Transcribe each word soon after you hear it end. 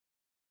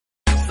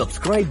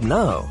Subscribe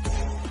now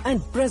and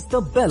press the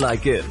bell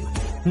icon.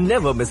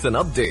 Never miss an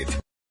update.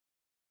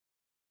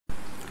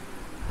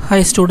 Hi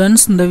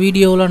students, in the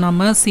video la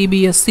nama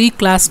CBSE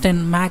class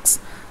 10 maths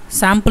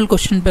sample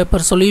question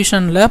paper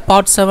solution la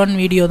part 7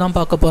 video dhaan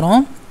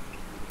paakaporom.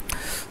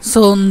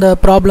 So the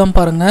problem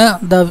paranga,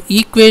 the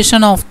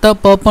equation of the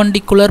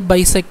perpendicular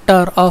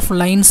bisector of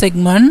line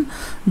segment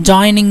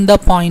joining the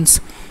points.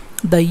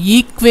 The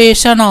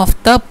equation of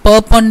the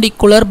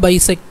perpendicular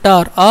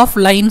bisector of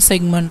line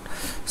segment.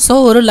 So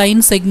ஒரு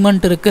line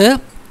segment இருக்கு,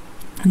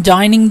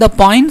 joining the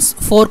points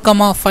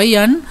 4,5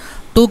 and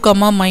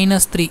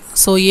 2,-3.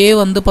 So A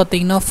வந்து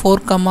பாத்தீங்கன்னா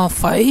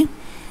 4,5,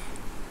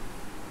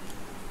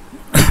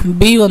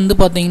 B வந்து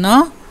பாத்தீங்கன்னா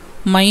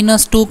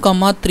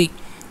 -2,3.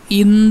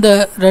 இந்த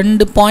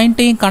ரெண்டு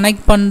பாயிண்ட்டையும்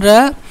connect பண்ற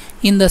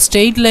இந்த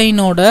ஸ்ட்ரெயிட்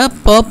லைனோட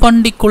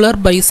perpendicular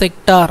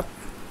bisector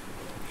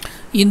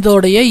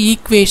இதோடைய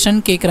ஈக்குவேஷன்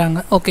கேக்குறாங்க.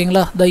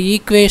 ஓகேங்களா? The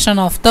equation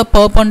of the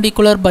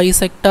perpendicular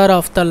bisector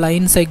of the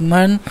line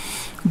segment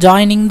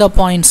joining the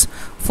points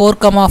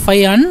 4,5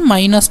 and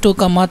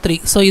 -2,3.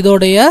 So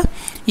இதோடைய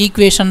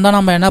ஈக்குவேஷன் தான்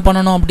நம்ம என்ன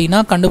பண்ணணும் அப்படினா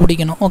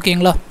கண்டுபிடிக்கணும்.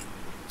 ஓகேங்களா?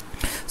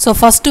 So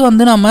first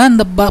வந்து நம்ம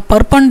இந்த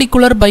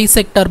perpendicular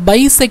bisector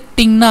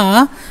bisectingனா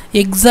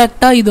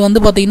எக்ஸாக்ட்டா இது வந்து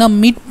பாத்தீங்கன்னா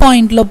மிட்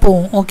பாயிண்ட்ல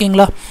போகும்.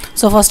 ஓகேங்களா?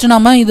 So first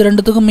நாம இது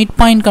ரெண்டுத்துக்கும் மிட்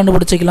பாயிண்ட்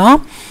கண்டுபிடிச்சிக்கலாம்.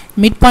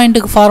 மிட்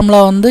பாயிண்ட்க்கு ஃபார்முலா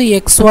வந்து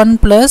x1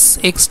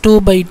 +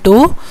 x2/2,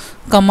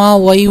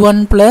 y1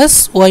 +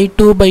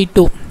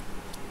 y2/2.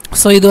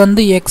 So இது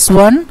வந்து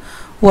x1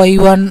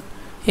 y1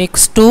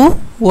 x2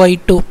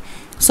 y2.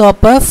 So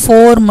அப்ப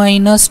 4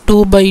 -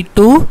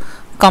 2/2,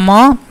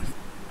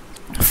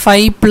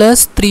 5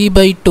 +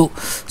 3/2.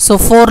 So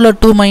 4 ல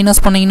 2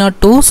 மைனஸ் பண்ணீங்கன்னா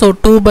 2. So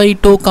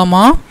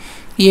 2/2,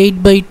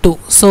 8/2.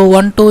 So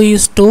 1 2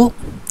 is 2.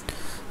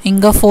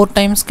 இங்க 4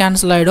 டைம்ஸ்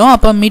கேன்சல் ஆயிடும்.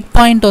 அப்ப மிட்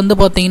பாயிண்ட் வந்து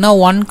பாத்தீங்கன்னா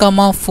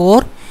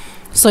 1,4.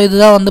 So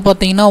இதுதான் வந்து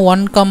பாத்தீங்கன்னா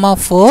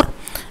 1,4.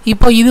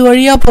 இப்போ இது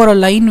வழியா போற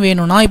லைன்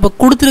வேணும்னா இப்போ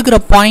கொடுத்திருக்கிற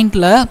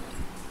பாயிண்ட்ல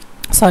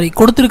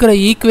கொடுத்திருக்கிற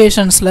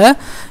ஈக்குவேஷன்ஸ்ல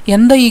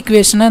எந்த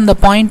ஈக்குவேஷனை இந்த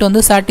பாயிண்ட்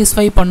வந்து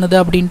சாட்டிஸ்ஃபை பண்ணுது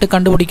அப்படினு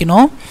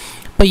கண்டுபிடிக்கணும்.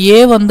 இப்போ A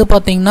வந்து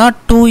பாத்தீங்கன்னா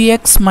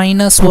 2x - y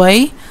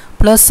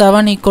 +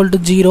 7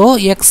 = 0.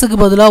 x க்கு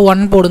பதிலா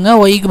 1 போடுங்க,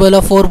 y க்கு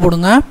பதிலா 4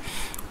 போடுங்க.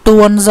 2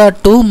 1s are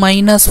 2,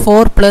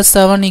 -4 +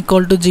 7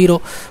 = 0.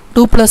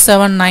 2 +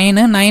 7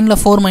 9, 9 ல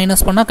 4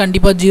 மைனஸ் பண்ணா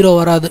கண்டிப்பா 0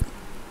 வராது.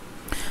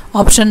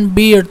 ஆப்ஷன் B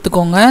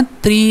எடுத்துக்கோங்க.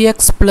 3x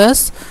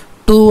 +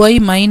 2y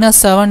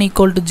 - 7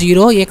 =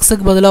 0. x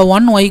க்கு பதிலா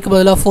 1, y க்கு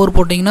பதிலா 4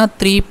 போட்டீங்கன்னா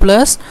 3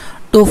 +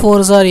 2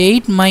 4s are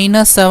 8,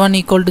 -7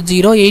 =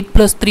 0. 8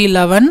 + 3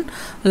 11,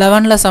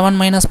 11 ல 7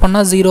 மைனஸ்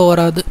பண்ணா 0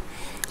 வராது.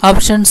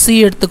 ஆப்ஷன் C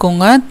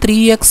எடுத்துக்கோங்க.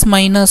 3x -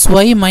 y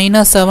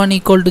 - 7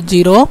 =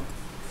 0.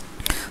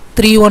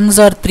 3 1s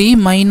are 3,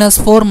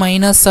 -4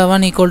 -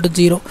 7 =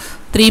 0.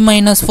 3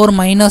 - 4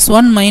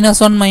 -1,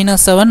 -1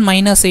 - 7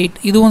 -8.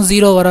 இதுவும்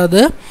 0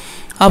 வராது.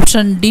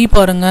 ஆப்ஷன் D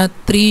பாருங்க.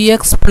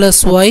 3x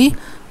 + y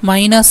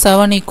 -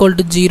 7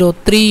 = 0.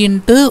 3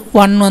 ×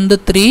 1 வந்து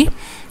 3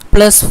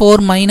 + 4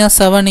 -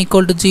 7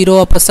 = 0.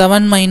 அப்ப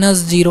 7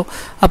 - 0.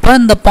 அப்ப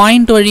இந்த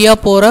பாயிண்ட் வழியா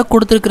போற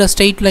கொடுத்திருக்கிற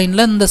ஸ்ட்ரெயிட்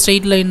லைன்ல இந்த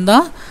ஸ்ட்ரெயிட் லைன்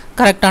தான்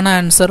கரெக்டான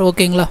ஆன்சர்.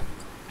 ஓகேங்களா?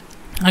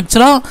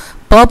 ஆக்சுவலா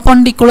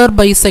perpendicular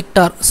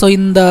bisector. So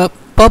இந்த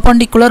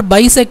perpendicular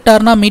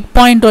bisectorனா மிட்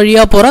பாயிண்ட்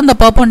வழியா போற அந்த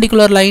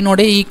perpendicular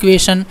லைனோட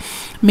ஈக்குவேஷன்.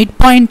 மிட்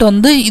பாயிண்ட்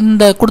வந்து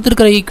இந்த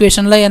கொடுத்திருக்கிற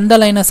ஈக்குவேஷன்ல எந்த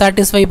லைனை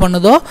சாட்டிஸ்ஃபை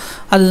பண்ணுதோ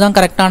அதுதான்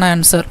கரெக்டான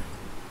ஆன்சர்.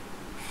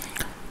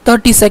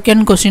 32nd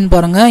question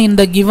பாருங்க. In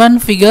the given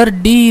figure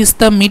D is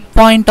the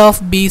midpoint of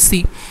BC.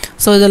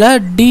 So இதுல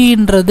D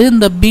ன்றது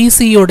இந்த BC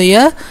உடைய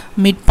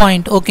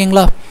midpoint.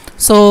 ஓகேங்களா?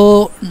 So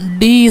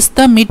D is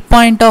the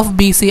midpoint of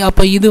BC. அப்ப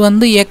இது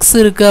வந்து x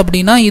இருக்கு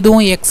அப்படினா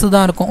இதுவும் x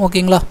தான் இருக்கும்.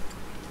 ஓகேங்களா?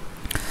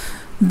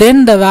 Then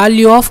the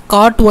value of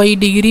cot y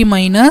degree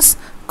minus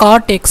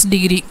cot x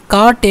degree.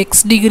 Cot x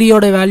degree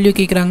ஓட வேல்யூ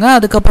கேக்குறாங்க.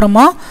 அதுக்கு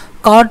அப்புறமா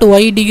cot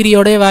y degree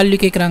ஓட வேல்யூ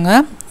கேக்குறாங்க.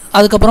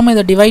 அதுக்கு அப்புறமா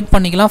இத டிவைட்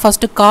பண்ணிக்கலாம்.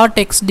 ஃபர்ஸ்ட் cot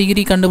x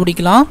degree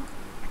கண்டுபிடிக்கலாம்.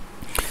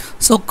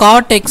 So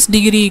cot x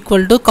degree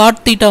 = cot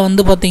theta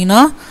வந்து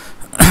பாத்தீங்கன்னா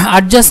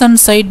adjacent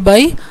side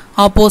by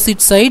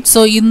opposite side. So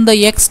இந்த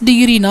x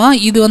டிகிரினா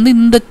இது வந்து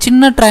இந்த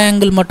சின்ன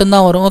ட்ரையாங்கிள் மட்டும்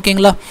தான் வரும்.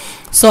 ஓகேங்களா?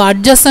 So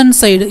adjacent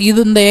side இது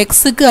இந்த x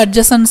க்கு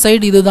adjacent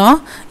side இதுதான்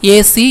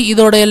AC.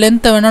 இதோட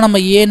லெந்த் வேணா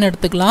நம்ம a ன்னு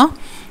எடுத்துக்கலாம்.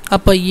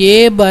 அப்ப a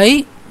by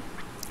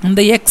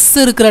இந்த x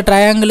இருக்கிற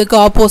ட்ரையாங்கிளுக்கு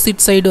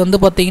ஆப்போசிட் சைடு வந்து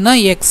பாத்தீங்கன்னா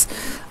x.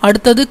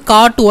 அடுத்தது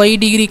cot y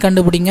டிகிரி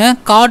கண்டுபிடிங்க.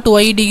 cot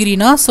y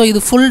டிகிரினா சோ இது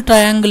ஃபுல்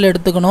ட்ரையாங்கிள்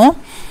எடுத்துக்கணும்.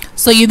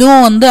 சோ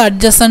இதுவும் வந்து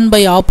adjacent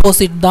by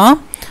opposite தான்.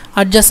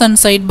 adjacent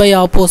side by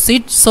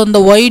opposite. So இந்த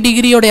y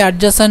டிகிரியோட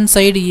adjacent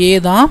side a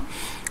தான்.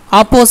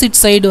 opposite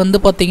side வந்து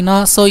பாத்தீங்கன்னா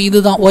சோ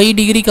இதுதான் y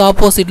டிகிரிக்கு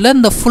ஆப்போசிட்ல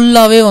இந்த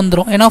ஃபுல்லாவே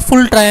வந்துரும். ஏனா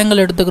ஃபுல்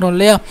ட்ரையாங்கிள் எடுத்துக்கறோம்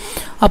இல்லையா?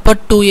 அப்ப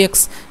 2x.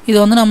 இது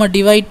வந்து நம்ம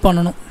டிவைட்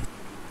பண்ணனும்.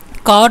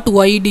 cot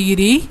y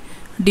degree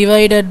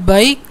divided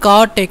by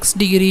cot x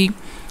degree.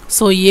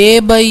 So a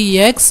by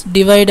x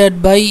divided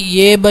by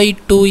a by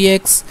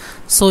 2x.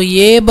 So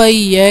a by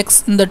x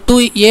இந்த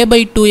a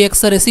by 2x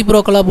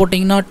reciprocal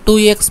போட்டீங்கன்னா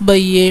 2x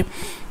by a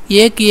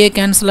ஏக்கு ஏ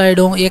cancel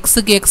ஆகிடும்,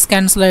 எக்ஸுக்கு X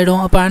cancel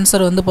ஆகிடும். அப்போ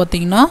answer வந்து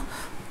பார்த்திங்கன்னா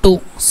 2.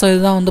 So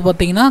இதுதான் வந்து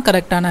பார்த்திங்கன்னா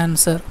கரெக்டான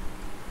ஆன்சர்.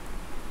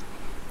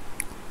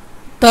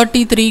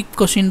 33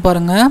 கொஷின்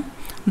பாருங்கள்.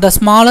 The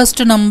smallest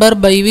number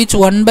by which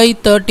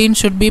 1/13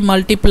 should be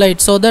multiplied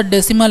so that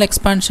decimal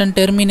expansion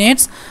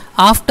terminates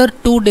after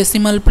 2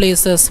 decimal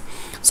places.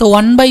 So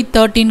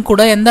 1/13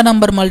 கூட எந்த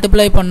நம்பர்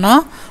மல்டிப்ளை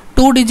பண்ணால்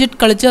 2 டிஜிட்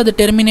கழிச்சு அது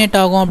டெர்மினேட்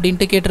ஆகும்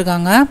அப்படின்ட்டு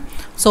கேட்டிருக்காங்க.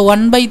 ஸோ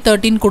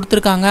 1/13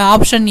 கொடுத்துருக்காங்க.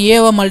 ஆப்ஷன்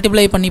ஏவை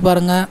மல்டிப்ளை பண்ணி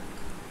பாருங்கள்.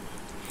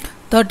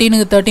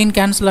 13க்கு 13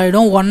 கேன்சல்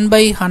ஆகிடும்.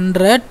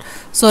 1/100.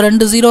 ஸோ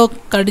 2 0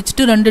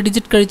 கழிச்சிட்டு 2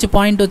 டிஜிட் கழிச்சு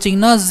பாயிண்ட்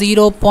வச்சிங்கன்னா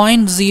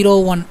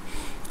 0.01.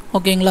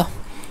 ஓகேங்களா.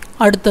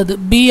 அடுத்தது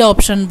பி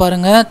ஆப்ஷன்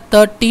பாருங்கள்.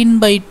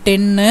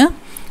 13/10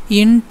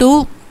 இன்ட்டு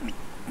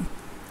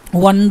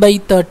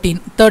 1/13.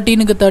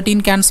 13க்கு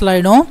 13 கேன்சல்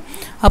ஆகிடும்.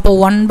 அப்போ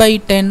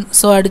 1/10.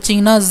 ஸோ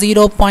அடிச்சிங்கன்னா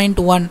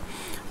 0.1.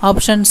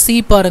 ஆப்ஷன் சி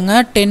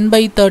பாருங்கள்.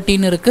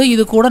 10/13 இருக்குது.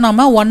 இது கூட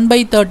நம்ம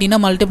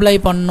 1/13 மல்டிப்ளை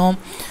பண்ணணும்.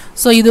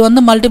 ஸோ இது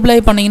வந்து மல்டிப்ளை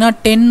பண்ணிங்கன்னா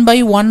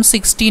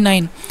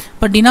 10/169.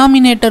 இப்போ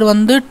டினாமினேட்டர்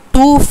வந்து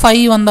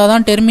 25 வந்தால்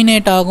தான்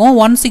டெர்மினேட் ஆகும்.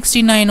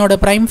 169ஓட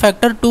ப்ரைம்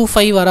ஃபேக்டர்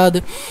 25 வராது.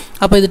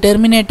 அப்போ இது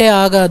டெர்மினேட்டே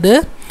ஆகாது.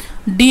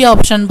 டி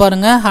ஆப்ஷன்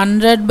பாருங்கள்.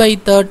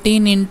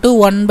 100/13 இன்ட்டு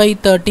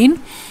 1/13.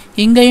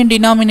 இங்கேயும்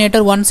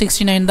டினாமினேட்டர்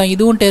 169 தான்.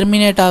 இதுவும்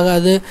டெர்மினேட்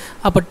ஆகாது.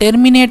 அப்போ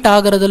டெர்மினேட்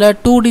ஆகிறதுல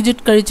 2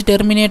 டிஜிட் கழித்து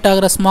டெர்மினேட்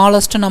ஆகிற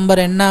ஸ்மாலஸ்ட்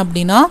நம்பர் என்ன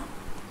அப்படின்னா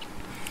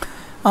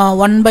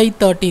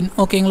 1/13.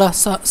 ஓகேங்களா.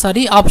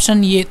 Sorry, option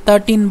A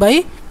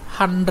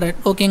 13/100.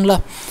 ஓகேங்களா.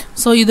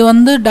 ஸோ இது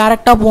வந்து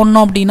டேரெக்டாக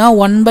போடணும் அப்படின்னா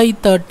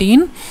 1/13.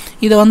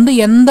 இதை வந்து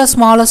எந்த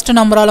ஸ்மாலஸ்ட்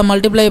நம்பரால்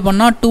மல்டிப்ளை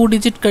பண்ணால் 2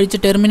 டிஜிட் கழித்து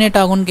டெர்மினேட்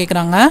ஆகும்னு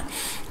கேட்குறாங்க.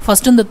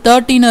 ஃபஸ்ட்டு இந்த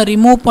 13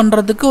 ரிமூவ்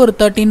பண்ணுறதுக்கு ஒரு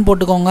 13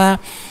 போட்டுக்கோங்க.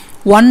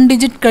 1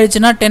 டிஜிட்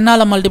கழிச்சுனா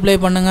 10ஆல் மல்டிப்ளை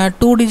பண்ணுங்கள்.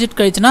 2 டிஜிட்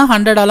கழிச்சுனா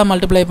 100ஆல்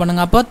மல்டிப்ளை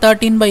பண்ணுங்கள். அப்போ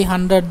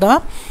 13/100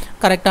 தான்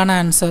கரெக்டான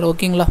ஆன்சர்.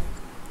 ஓகேங்களா.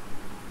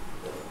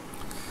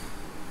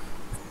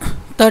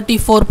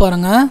 34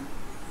 பாருங்கள்.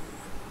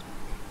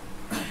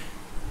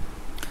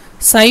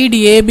 Side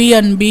AB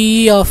and BE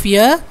of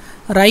a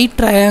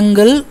right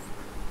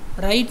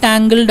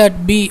angled at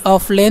B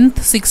of length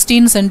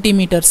 16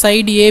 cm.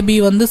 Side AB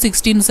வந்து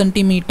 16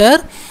 cm.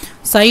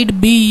 Side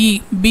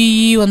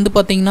BE வந்து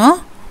பார்த்தீங்கன்னா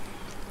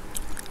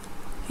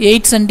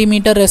 8 cm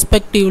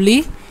respectively.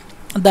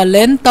 The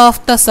length of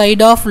the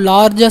side of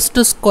largest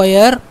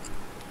square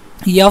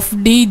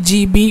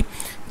FDGB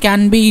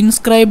can be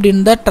inscribed in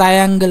the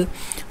triangle.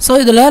 So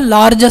இதில்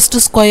largest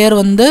square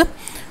வந்து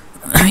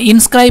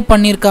inscribe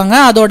பண்ணியிருக்காங்க.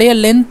 அதோடைய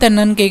length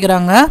என்னன்னு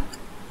கேட்குறாங்க.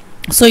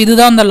 So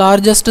இதுதான் அந்த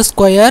லார்ஜஸ்ட்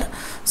ஸ்கொயர்.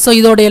 ஸோ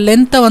இதோடைய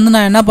லென்த்தை வந்து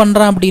நான் என்ன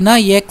பண்ணுறேன் அப்படின்னா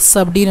எக்ஸ்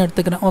அப்படின்னு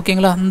எடுத்துக்கிறேன்.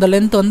 ஓகேங்களா. இந்த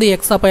லென்த் வந்து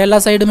எக்ஸ். அப்போ எல்லா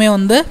சைடுமே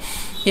வந்து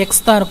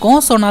எக்ஸ் தான் இருக்கும்.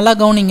 ஸோ நல்லா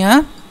கவனிங்க.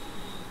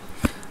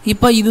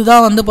 இப்போ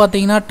இதுதான் வந்து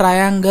பார்த்தீங்கன்னா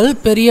ட்ரையாங்கிள்,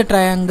 பெரிய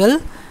ட்ரையாங்கிள்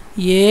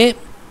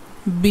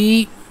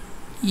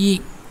ஏபிஇ.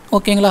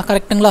 ஓகேங்களா.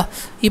 கரெக்டுங்களா.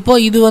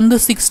 இப்போது இது வந்து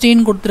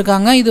 16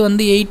 கொடுத்துருக்காங்க, இது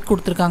வந்து 8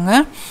 கொடுத்துருக்காங்க.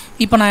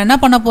 இப்போ நான் என்ன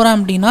பண்ண போகிறேன்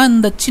அப்படின்னா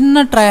இந்த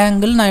சின்ன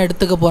ட்ரையாங்கிள் நான்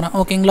எடுத்துக்க போகிறேன்.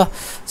 ஓகேங்களா.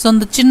 ஸோ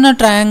இந்த சின்ன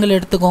ட்ரையாங்கிள்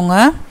எடுத்துக்கோங்க.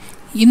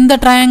 இந்த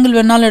ட்ரையாங்கிள்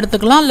வேணாலும்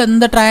எடுத்துக்கலாம், இல்லை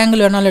இந்த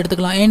ட்ரையாங்கிள் வேணாலும்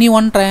எடுத்துக்கலாம். Any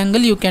one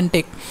triangle you can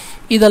take.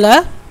 இதில்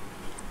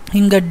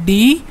இங்கே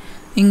டி,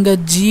 இங்கே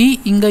ஜி,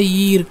 இங்கே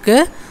இ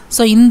இருக்குது.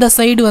 ஸோ இந்த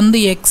சைடு வந்து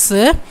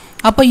எக்ஸு.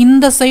 அப்போ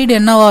இந்த சைடு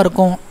என்னவாக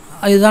இருக்கும்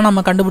அதுதான்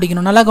நம்ம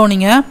கண்டுபிடிக்கணும். நல்லா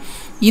கவனிங்க.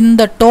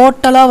 இந்த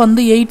டோட்டலாக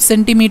வந்து 8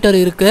 சென்டிமீட்டர்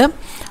இருக்குது.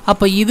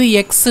 அப்போ இது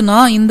எக்ஸ்னா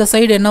இந்த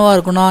சைடு என்னவாக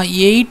இருக்குன்னா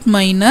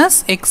 8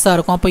 - எக்ஸாக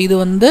இருக்கும். அப்போ இது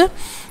வந்து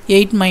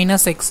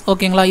 8 - எக்ஸ்.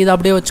 ஓகேங்களா. இது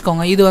அப்படியே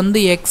வச்சுக்கோங்க. இது வந்து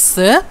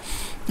எக்ஸு.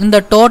 இந்த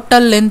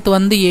டோட்டல் லென்த்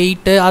வந்து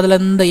 8. அதில்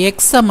இந்த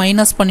எக்ஸை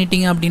மைனஸ்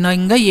பண்ணிட்டீங்க அப்படின்னா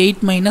இங்கே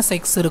 8 -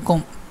 எக்ஸ்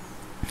இருக்கும்.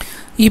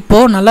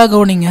 இப்போது நல்லா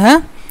கவனிங்க.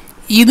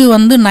 இது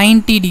வந்து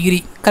 90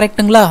 டிகிரி.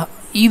 கரெக்டுங்களா.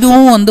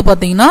 இதுவும் வந்து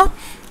பார்த்திங்கன்னா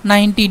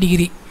 90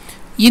 டிகிரி.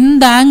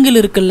 இந்த ஆங்கிள்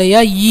இருக்கு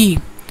இல்லையா இ,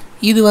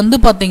 இது வந்து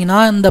பார்த்திங்கன்னா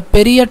இந்த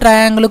பெரிய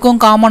ட்ரையாங்கிளுக்கும்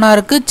காமனாக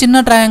இருக்குது,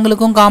 சின்ன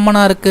ட்ரையாங்கிளுக்கும்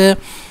காமனாக இருக்குது.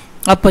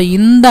 அப்போ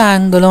இந்த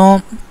ஆங்கிளும்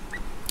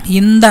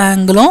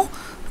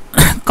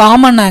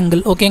காமன்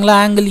ஆங்கிள். ஓகேங்களா.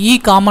 ஆங்கிள் இ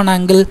காமன்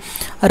ஆங்கிள்.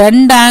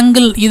 ரெண்டு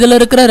ஆங்கிள், இதில்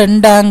இருக்கிற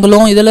ரெண்டு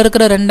ஆங்கிளும் இதில்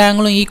இருக்கிற ரெண்டு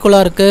ஆங்கிளும்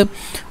ஈக்குவலாக இருக்குது.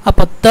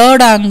 அப்போ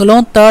தேர்ட்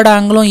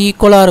ஆங்கிளும்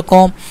ஈக்குவலாக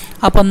இருக்கும்.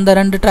 அப்போ இந்த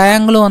ரெண்டு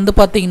ட்ரையாங்கிளும் வந்து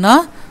பார்த்திங்கன்னா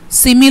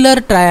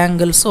சிமிலர்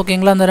ட்ரையாங்கிள்ஸ்.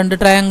 ஓகேங்களா. அந்த ரெண்டு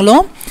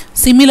ட்ரையாங்கிளும்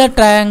சிமிலர்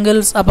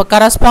ட்ரையாங்கிள்ஸ். அப்போ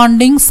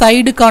கரஸ்பாண்டிங்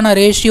சைடுக்கான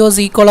ரேஷியோஸ்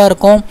ஈக்குவலாக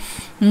இருக்கும்.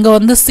 இங்கே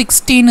வந்து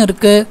 16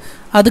 இருக்குது,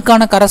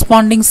 அதுக்கான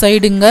கரஸ்பாண்டிங்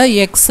சைடு இங்கே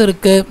எக்ஸ்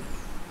இருக்குது.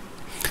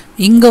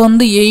 இங்கே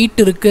வந்து 8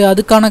 இருக்குது,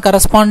 அதுக்கான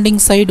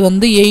கரஸ்பாண்டிங் சைடு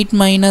வந்து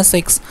 8 -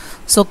 எக்ஸ்.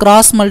 ஸோ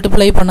கிராஸ்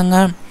மல்டிப்ளை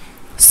பண்ணுங்கள்.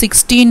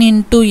 16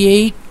 ×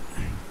 8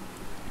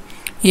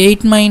 -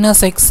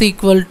 X =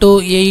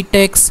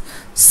 8x.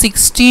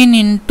 16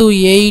 ×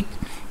 8 -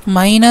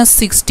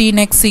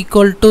 16x =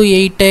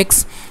 8x.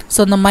 So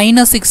இந்த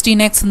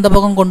 -16x இந்த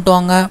பக்கம் கொண்டு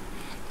வாங்க.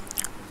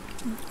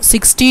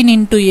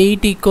 16 ×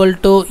 8 =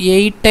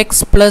 8x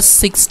 +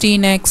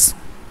 16x.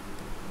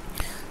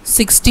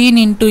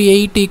 16 ×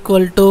 8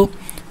 =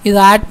 இது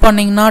ஆட்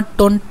பண்ணிங்கன்னா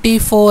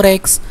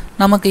 24x.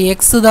 நமக்கு x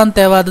தான்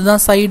தேவை,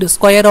 அதுதான் சைடு,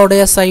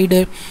 ஸ்கொயரோடைய சைடு.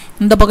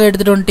 இந்த பக்கம்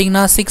எடுத்துகிட்டு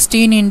வந்துட்டிங்கன்னா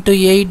 16 into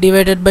 8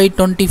 divided by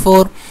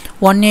 24,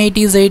 1/8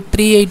 is 8,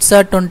 3 8s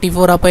are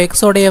 24. அப்போ x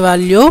உடைய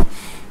வேல்யூ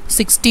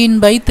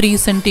 16/3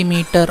 cm.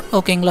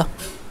 ஓகேங்களா?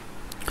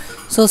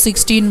 So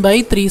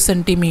 16/3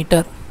 cm.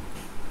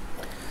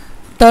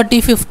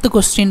 35th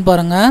question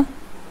பாருங்க.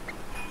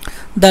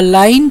 The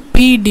line P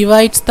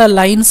divides the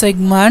line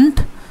segment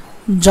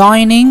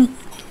joining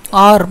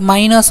R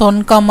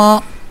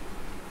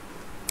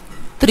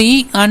 -1,3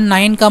 and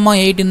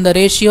 9,8 in the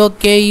ratio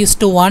k is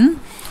to 1.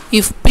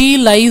 If P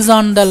lies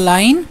on the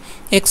line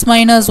x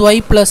minus y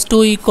plus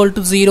 2 equal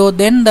to 0,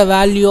 then the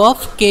value of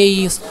k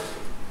is.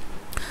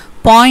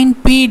 Point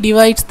P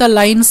divides the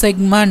line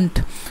segment.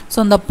 So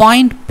the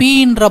point P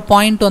என்ற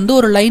point வந்து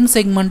ஒரு line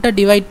segment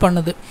divide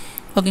பண்ணுது.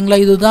 ஓகேங்களா?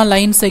 இதுதான்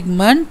line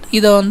segment.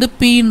 இதை வந்து P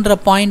என்ற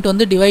point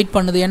வந்து டிவைட்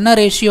பண்ணுது. என்ன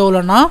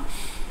ரேஷியோலனா,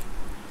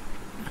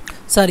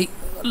 sorry,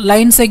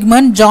 line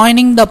segment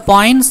joining the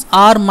points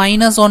R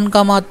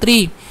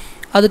 -1,3,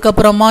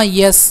 அதுக்கப்புறமா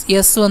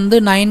எஸ் வந்து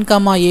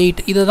 9,8.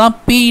 இதுதான்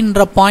P என்ற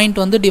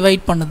பாயிண்ட் வந்து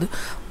டிவைட் பண்ணுது.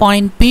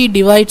 Point P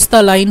divides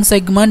the line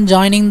segment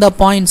joining the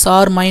points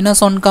R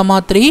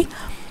 -1,3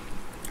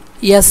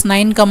 S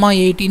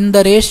 9,8 இந்த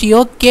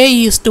ரேஷியோ k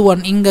is to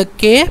 1. இங்கே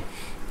k,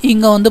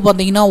 இங்கே வந்து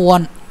பார்த்தீங்கன்னா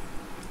 1.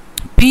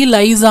 P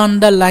lies on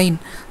the line.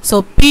 So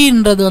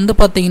Pன்றது வந்து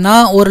பார்த்தீங்கன்னா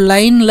ஒரு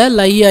லைனில்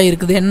லை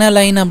ஆகிருக்குது. என்ன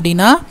லைன்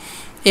அப்படின்னா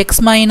x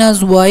minus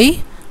y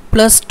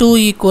plus 2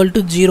 equal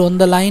to 0.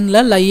 இந்த லைனில்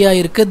லை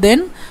ஆகிருக்கு.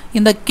 தென்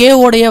இந்த k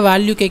உடைய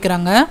வேல்யூ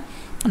கேட்குறாங்க.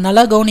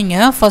 நல்லா கவனிங்க.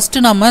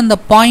 ஃபஸ்ட்டு நம்ம இந்த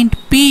பாயிண்ட்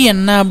P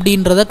என்ன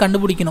அப்படின்றத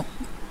கண்டுபிடிக்கணும்.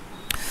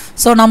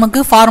 ஸோ நமக்கு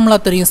ஃபார்முலா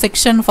தெரியும்,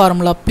 section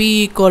formula. P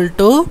equal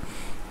to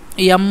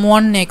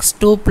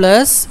m1x2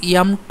 plus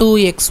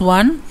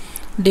m2x1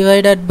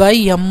 divided by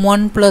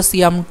m1 plus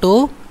m2,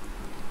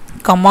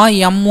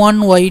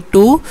 m1y2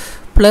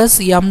 plus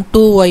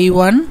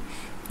m2y1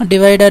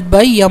 divided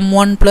by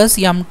m1 plus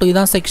m2.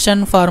 இதான்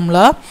செக்ஷன்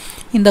ஃபார்முலா.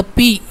 இந்த P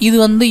இது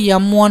வந்து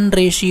m1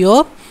 ரேஷியோ,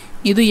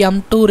 இது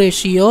m2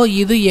 ரேஷியோ,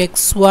 இது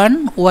x1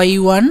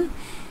 y1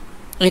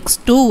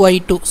 x2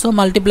 y2. So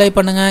multiply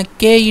பண்ணுங்க.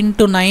 k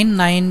into 9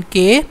 9k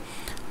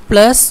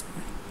plus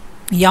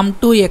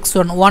m2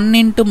 x1 1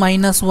 into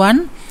 -1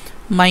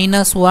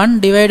 -1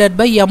 divided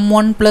by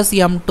m1 plus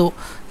m2.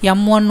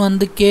 m1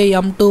 வந்து k,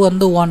 m2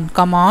 வந்து 1,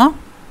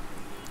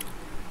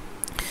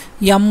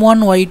 m1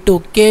 y2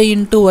 k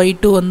into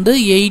y2 வந்து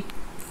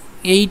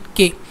 8k,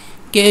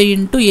 k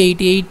into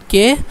 8 8k,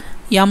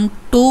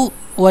 m2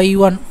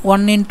 y1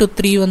 1 into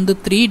 3 வந்து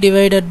 3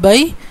 divided by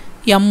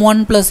m1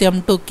 plus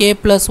m2 k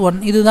plus 1.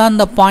 இதுதான்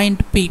இந்த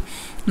point P.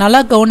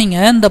 நல்லா கவனிங்க.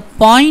 இந்த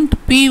point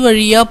P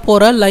வழியாக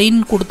போகிற லைன்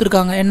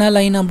கொடுத்துருக்காங்க. என்ன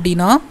லைன்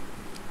அப்படின்னா,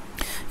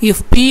 if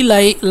P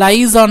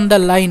lies on the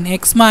line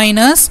x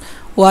minus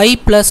y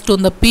plus 2,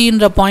 இந்த P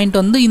என்ற பாயிண்ட்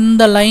வந்து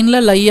இந்த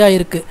லைனில் லையாக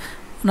இருக்குது.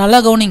 நல்லா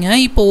கவனிங்க.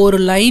 இப்போ ஒரு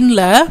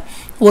லைனில்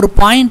ஒரு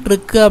பாயிண்ட்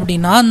இருக்குது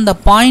அப்படின்னா இந்த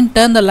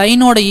பாயிண்ட்டை இந்த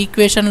லைனோட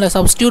ஈக்குவேஷனில்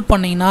சப்ஸ்டியூட்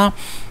பண்ணிங்கன்னா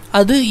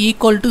அது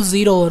ஈக்குவல் டு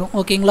 0 வரும்.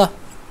 ஓகேங்களா?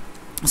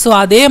 ஸோ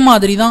அதே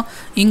மாதிரி தான்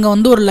இங்கே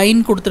வந்து ஒரு லைன்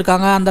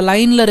கொடுத்துருக்காங்க. அந்த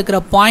லைனில் இருக்கிற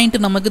பாயிண்ட்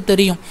நமக்கு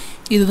தெரியும்,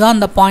 இதுதான்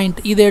அந்த பாயிண்ட்.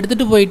 இதை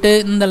எடுத்துகிட்டு போயிட்டு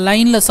இந்த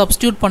லைனில்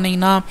சப்ஸ்டியூட்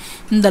பண்ணிங்கன்னா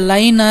இந்த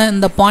லைனை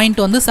இந்த பாயிண்ட்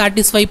வந்து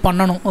சாட்டிஸ்ஃபை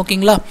பண்ணணும்.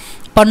 ஓகேங்களா?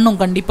 பண்ணும்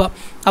கண்டிப்பாக.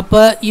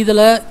 அப்போ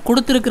இதில்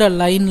கொடுத்துருக்கிற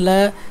லைனில்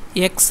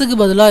எக்ஸுக்கு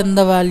பதிலாக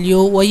இந்த வேல்யூ,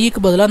 ஒய்க்கு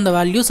பதிலாக இந்த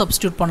வேல்யூ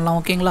சப்ஸ்டியூட் பண்ணலாம்.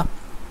 ஓகேங்களா?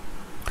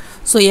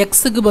 ஸோ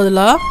எக்ஸுக்கு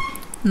பதிலாக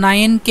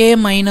 9k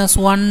minus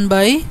 1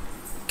 by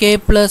k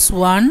plus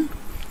 1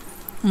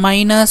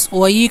 minus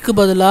ஒய்க்கு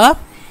பதிலாக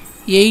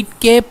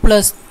 8k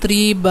plus 3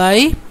 by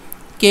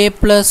k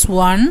plus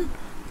 1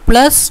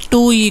 plus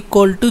 2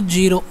 equal to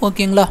 0.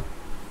 ஓகேங்களா?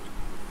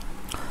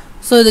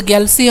 ஸோ இதுக்கு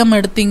எல்சிஎம்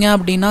எடுத்தீங்க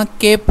அப்படின்னா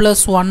k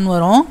plus 1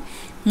 வரும்.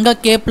 இங்கே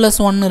k plus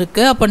 1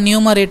 இருக்குது. அப்போ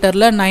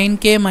நியூமரேட்டரில்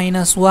 9k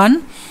minus 1,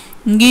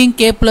 இங்கேயும்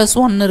k plus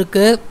 1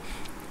 இருக்குது.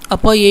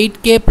 அப்போ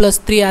 8k plus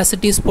 3 as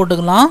it is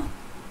போட்டுக்கலாம்.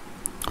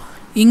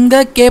 இங்கே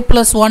k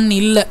plus 1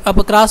 இல்லை.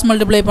 அப்போ கிராஸ்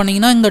மல்டிப்ளை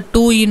பண்ணிங்கன்னா இங்கே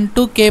 2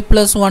 into k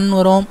plus 1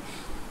 வரும்,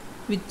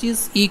 which is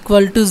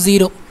equal to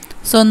 0.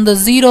 So இந்த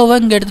 0வை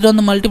இங்கே எடுத்துகிட்டு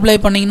வந்து மல்டிப்ளை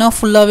பண்ணிங்கன்னா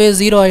ஃபுல்லாகவே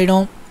 0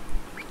 ஆகிடும்.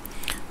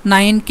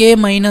 9k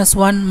minus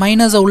 1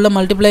 மைனஸை உள்ளே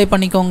மல்டிப்ளை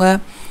பண்ணிக்கோங்க.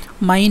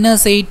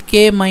 minus 8k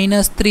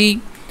minus 3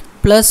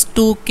 plus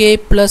 2k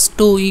plus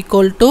 2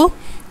 equal to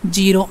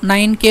 0.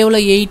 9kவில்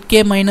 8k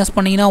minus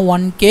பண்ணிங்கன்னா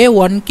 1k,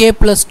 1k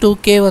plus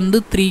 2k வந்து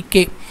 3k.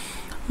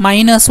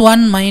 minus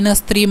 1 minus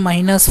 3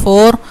 minus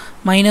 4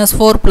 minus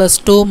 4 plus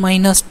 2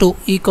 minus 2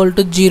 equal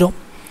to 0.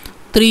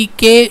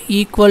 3k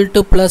equal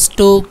to plus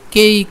 2, k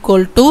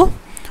equal to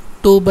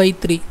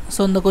 2/3. So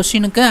இந்த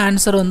கொஸ்டினுக்கு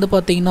answer வந்து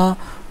பார்த்தீங்கன்னா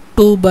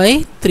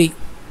 2/3.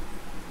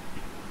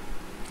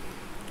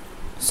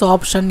 So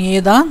option A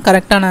தான்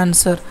கரெக்டான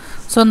answer.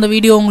 So இந்த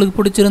video உங்களுக்கு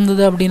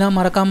பிடிச்சிருந்தது அப்படின்னா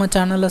மறக்காமல்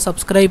சேனலை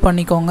சப்ஸ்கிரைப்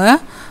பண்ணிக்கோங்க.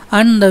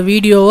 அண்ட் இந்த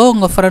வீடியோவை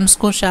உங்கள்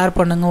ஃப்ரெண்ட்ஸ்க்கும் ஷேர்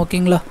பண்ணுங்கள்.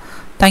 ஓகேங்களா?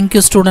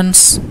 Thank you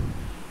students.